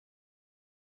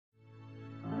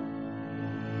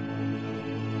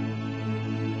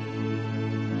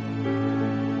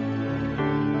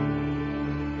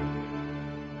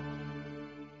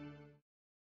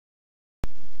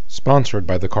Sponsored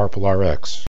by the Carpal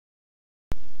RX.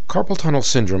 Carpal tunnel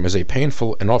syndrome is a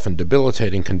painful and often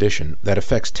debilitating condition that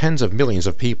affects tens of millions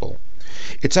of people.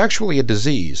 It's actually a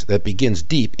disease that begins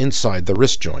deep inside the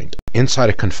wrist joint, inside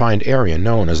a confined area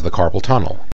known as the carpal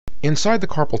tunnel. Inside the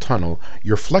carpal tunnel,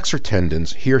 your flexor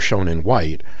tendons, here shown in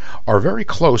white, are very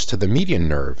close to the median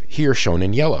nerve, here shown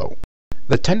in yellow.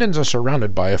 The tendons are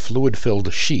surrounded by a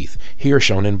fluid-filled sheath, here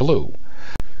shown in blue.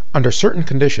 Under certain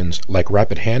conditions, like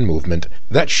rapid hand movement,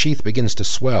 that sheath begins to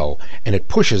swell and it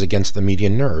pushes against the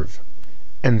median nerve.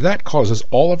 And that causes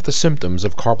all of the symptoms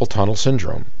of carpal tunnel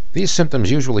syndrome. These symptoms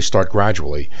usually start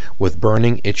gradually, with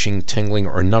burning, itching, tingling,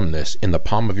 or numbness in the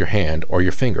palm of your hand or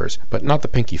your fingers, but not the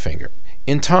pinky finger.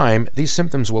 In time, these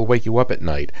symptoms will wake you up at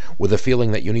night with a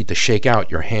feeling that you need to shake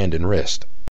out your hand and wrist.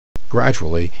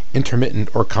 Gradually,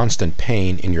 intermittent or constant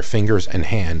pain in your fingers and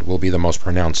hand will be the most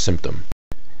pronounced symptom.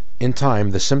 In time,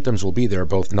 the symptoms will be there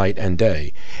both night and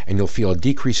day, and you'll feel a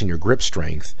decrease in your grip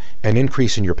strength, an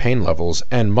increase in your pain levels,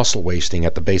 and muscle wasting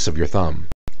at the base of your thumb.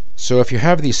 So if you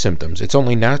have these symptoms, it's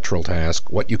only natural to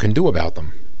ask what you can do about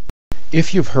them.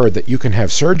 If you've heard that you can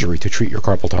have surgery to treat your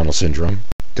carpal tunnel syndrome,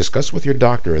 discuss with your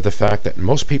doctor the fact that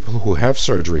most people who have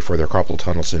surgery for their carpal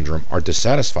tunnel syndrome are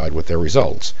dissatisfied with their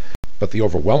results, but the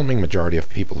overwhelming majority of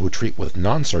people who treat with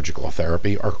non-surgical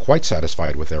therapy are quite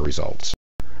satisfied with their results.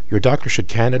 Your doctor should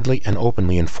candidly and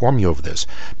openly inform you of this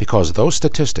because those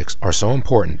statistics are so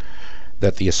important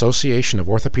that the Association of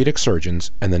Orthopedic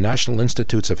Surgeons and the National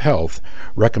Institutes of Health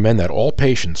recommend that all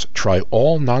patients try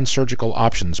all non-surgical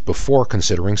options before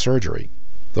considering surgery.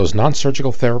 Those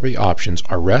non-surgical therapy options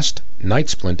are rest, night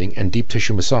splinting, and deep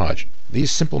tissue massage.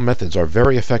 These simple methods are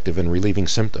very effective in relieving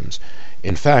symptoms.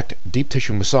 In fact, deep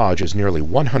tissue massage is nearly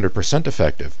 100%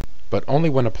 effective, but only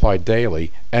when applied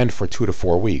daily and for 2 to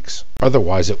 4 weeks.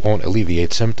 Otherwise, it won't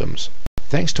alleviate symptoms.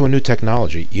 Thanks to a new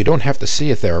technology, you don't have to see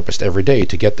a therapist every day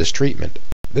to get this treatment.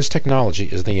 This technology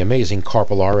is the amazing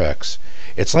Carpal RX.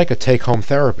 It's like a take-home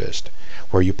therapist,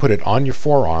 where you put it on your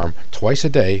forearm twice a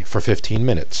day for 15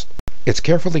 minutes. It's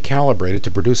carefully calibrated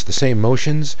to produce the same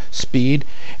motions, speed,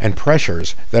 and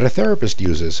pressures that a therapist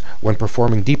uses when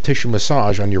performing deep tissue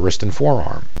massage on your wrist and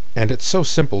forearm. And it's so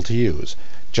simple to use.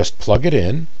 Just plug it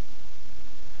in,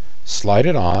 slide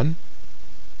it on,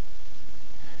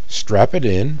 strap it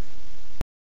in,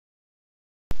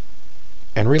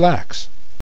 and relax.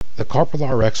 The Carpal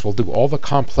RX will do all the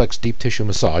complex deep tissue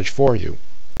massage for you.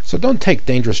 So don't take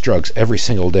dangerous drugs every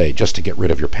single day just to get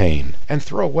rid of your pain, and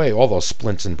throw away all those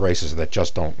splints and braces that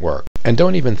just don't work. And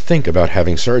don't even think about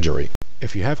having surgery.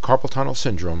 If you have carpal tunnel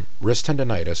syndrome, wrist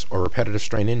tendonitis, or repetitive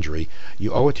strain injury,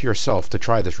 you owe it to yourself to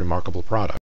try this remarkable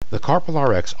product. The Carpal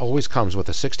RX always comes with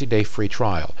a 60-day free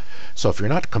trial, so if you're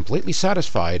not completely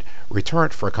satisfied, return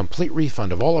it for a complete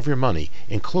refund of all of your money,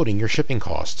 including your shipping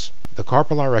costs. The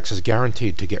Carpal RX is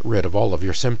guaranteed to get rid of all of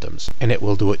your symptoms, and it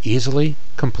will do it easily,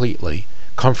 completely,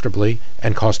 comfortably,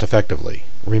 and cost-effectively.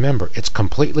 Remember, it's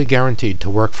completely guaranteed to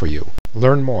work for you.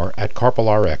 Learn more at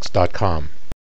carpalrx.com.